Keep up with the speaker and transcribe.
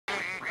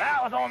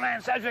Well, with old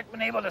man Sedgwick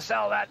been able to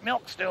sell that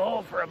milk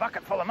stool for a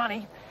bucket full of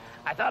money,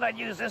 I thought I'd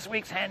use this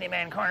week's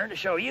Handyman Corner to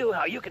show you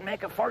how you can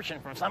make a fortune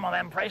from some of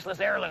them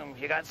priceless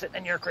heirlooms you got sitting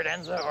in your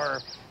credenza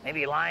or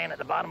maybe lying at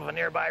the bottom of a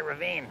nearby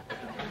ravine.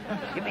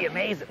 You'd be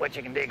amazed at what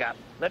you can dig up,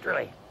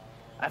 literally.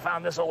 I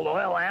found this old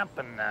oil lamp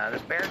and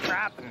this bear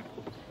trap and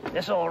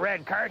this old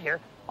red cart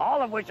here,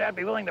 all of which I'd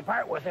be willing to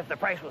part with if the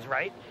price was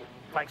right,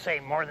 like, say,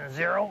 more than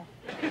zero.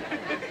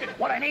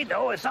 What I need,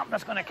 though, is something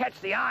that's going to catch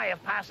the eye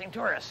of passing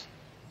tourists.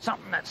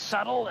 Something that's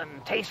subtle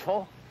and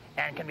tasteful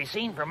and can be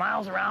seen for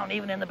miles around,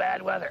 even in the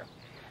bad weather.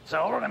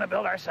 So we're going to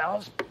build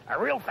ourselves a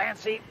real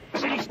fancy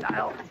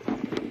city-style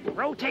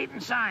rotating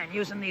sign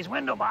using these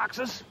window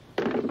boxes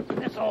and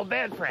this old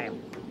bed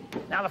frame.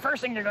 Now, the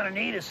first thing you're going to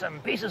need is some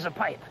pieces of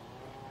pipe.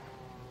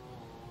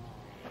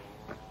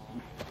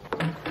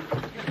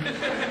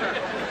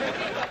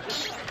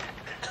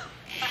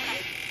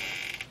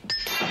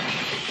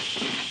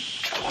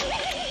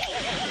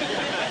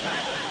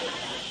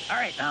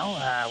 Now,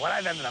 what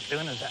I've ended up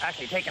doing is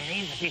actually taking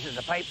these pieces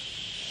of pipe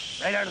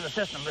right out of the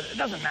system, but it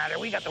doesn't matter.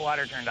 We got the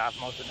water turned off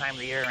most of the time of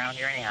the year around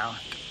here anyhow.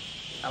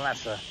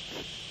 Unless,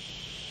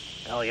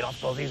 well, you don't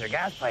suppose these are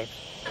gas pipes.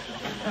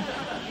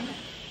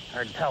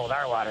 Hard to tell with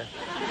our water.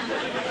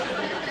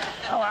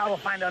 Oh, well, we'll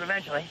find out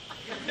eventually.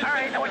 All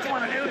right, now what you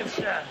want to do is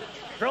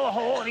drill a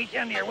hole at each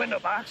end of your window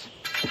box,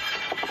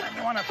 and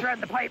you want to thread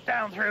the pipe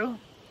down through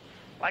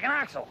like an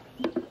axle.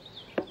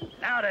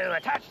 Now, to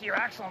attach to your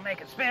axle and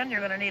make it spin, you're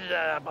going to need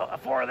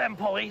 4 of them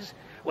pulleys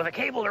with a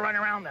cable to run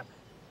around them.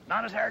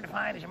 Not as hard to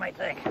find as you might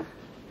think. A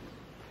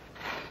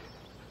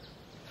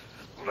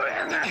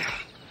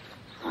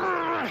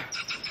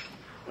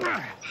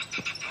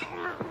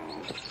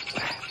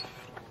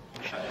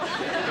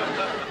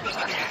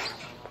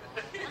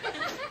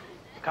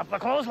couple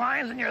of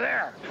clotheslines and you're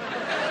there.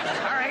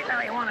 All right,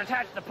 now you want to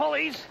attach the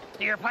pulleys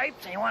to your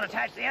pipes, and you want to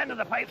attach the end of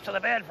the pipes to the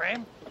bed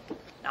frame.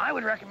 Now, I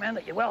would recommend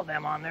that you weld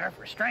them on there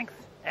for strength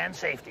and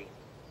safety.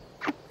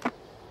 Of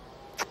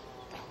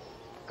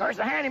course,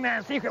 the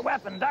Handyman's secret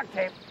weapon, duct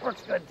tape,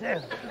 works good,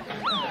 too.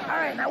 All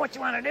right, now what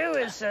you want to do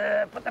is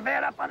put the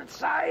bed up on its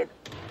side.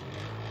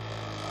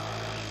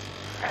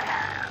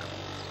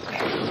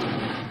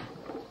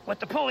 With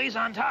the pulleys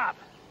on top.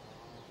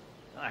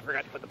 Oh, I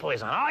forgot to put the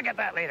pulleys on. I'll get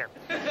that later.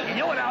 You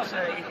know what else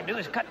you can do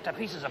is cut to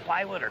pieces of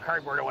plywood or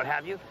cardboard or what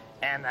have you,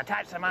 and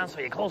attach them on so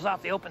you close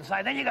off the open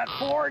side. Then you got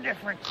 4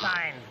 different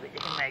signs that you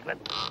can make, but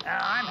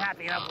I'm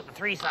happy enough with the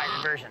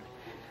 3-sided version.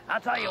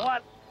 I'll tell you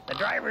what, the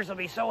drivers will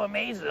be so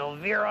amazed they'll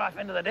veer off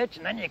into the ditch,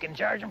 and then you can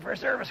charge them for a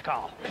service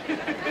call.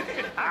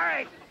 All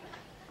right,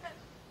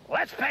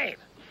 let's paint.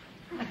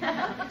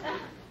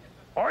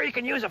 Or you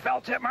can use a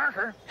felt tip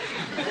marker.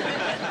 All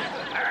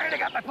right, I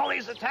got my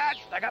pulleys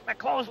attached, I got my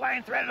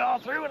clothesline threaded all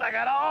through, and I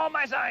got all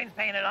my signs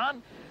painted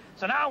on.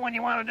 So now when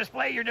you want to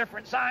display your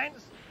different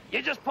signs,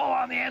 you just pull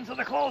on the ends of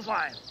the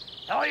clothesline.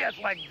 Tell you, it's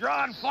like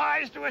drawing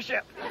flies to a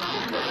ship.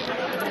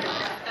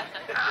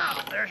 Now,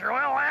 there's your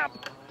oil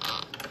lamp.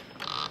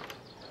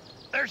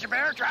 There's your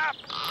bear trap.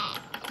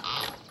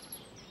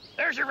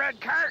 There's your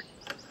red cart.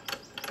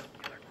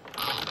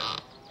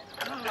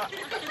 Hang on a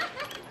second.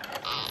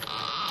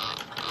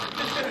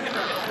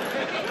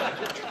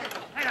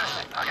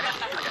 Okay.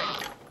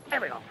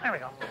 There we go. There we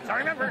go. So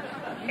remember,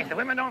 if the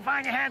women don't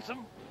find you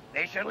handsome,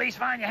 they should at least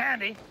find you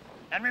handy.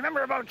 And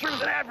remember about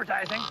truth in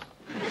advertising.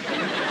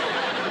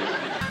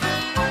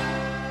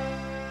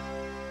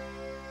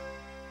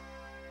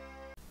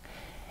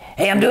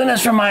 Hey, I'm doing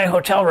this from my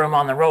hotel room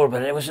on the road,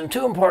 but it was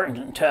too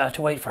important to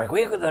wait for it.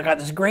 We got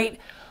this great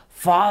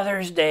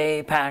Father's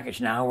Day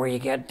package now where you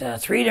get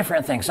 3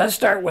 different things. Let's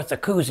start with the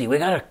koozie. We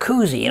got a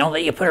koozie, you know,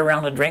 that you put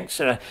around the drink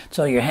so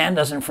your hand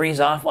doesn't freeze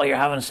off while you're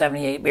having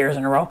 78 beers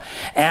in a row.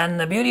 And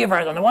the beauty of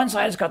ours, on the one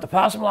side, it's got the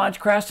Possum Lodge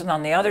crest, and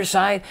on the other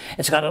side,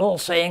 it's got a little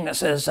saying that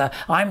says,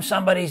 I'm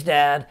somebody's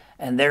dad,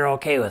 and they're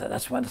okay with it.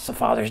 That's the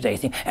Father's Day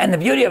thing. And the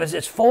beauty of it is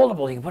it's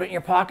foldable. You can put it in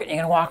your pocket, and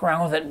you can walk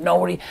around with it. No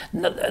one,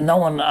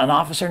 an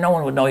officer, no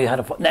one would know you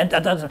had to.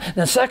 That doesn't.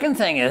 The second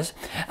thing is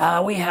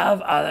we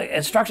have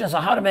instructions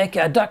on how to make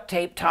a duct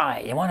tape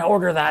tie. You want to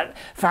order that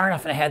far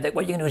enough in ahead that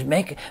what you can do is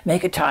make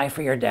a tie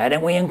for your dad.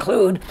 And we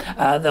include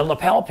the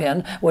lapel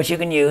pin, which you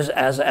can use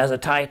as a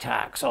tie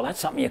tack. So that's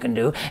something you can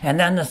do. And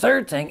then the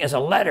third thing is a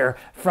letter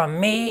from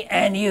me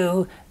and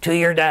you to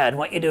your dad.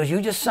 What you do is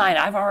you just sign it.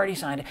 I've already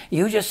signed it.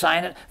 You just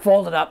sign it,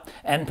 fold it up,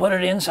 and put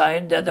it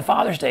inside the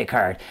Father's Day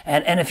card.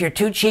 And if you're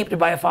too cheap to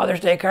buy a Father's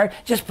Day card,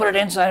 just put it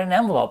inside an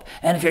envelope.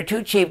 And if you're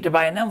too cheap to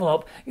buy an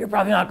envelope, you're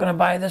probably not going to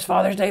buy this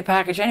Father's Day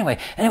package anyway.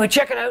 Anyway,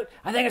 check it out.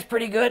 I think it's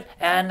pretty good,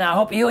 and I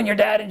hope you and your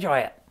dad enjoy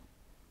it.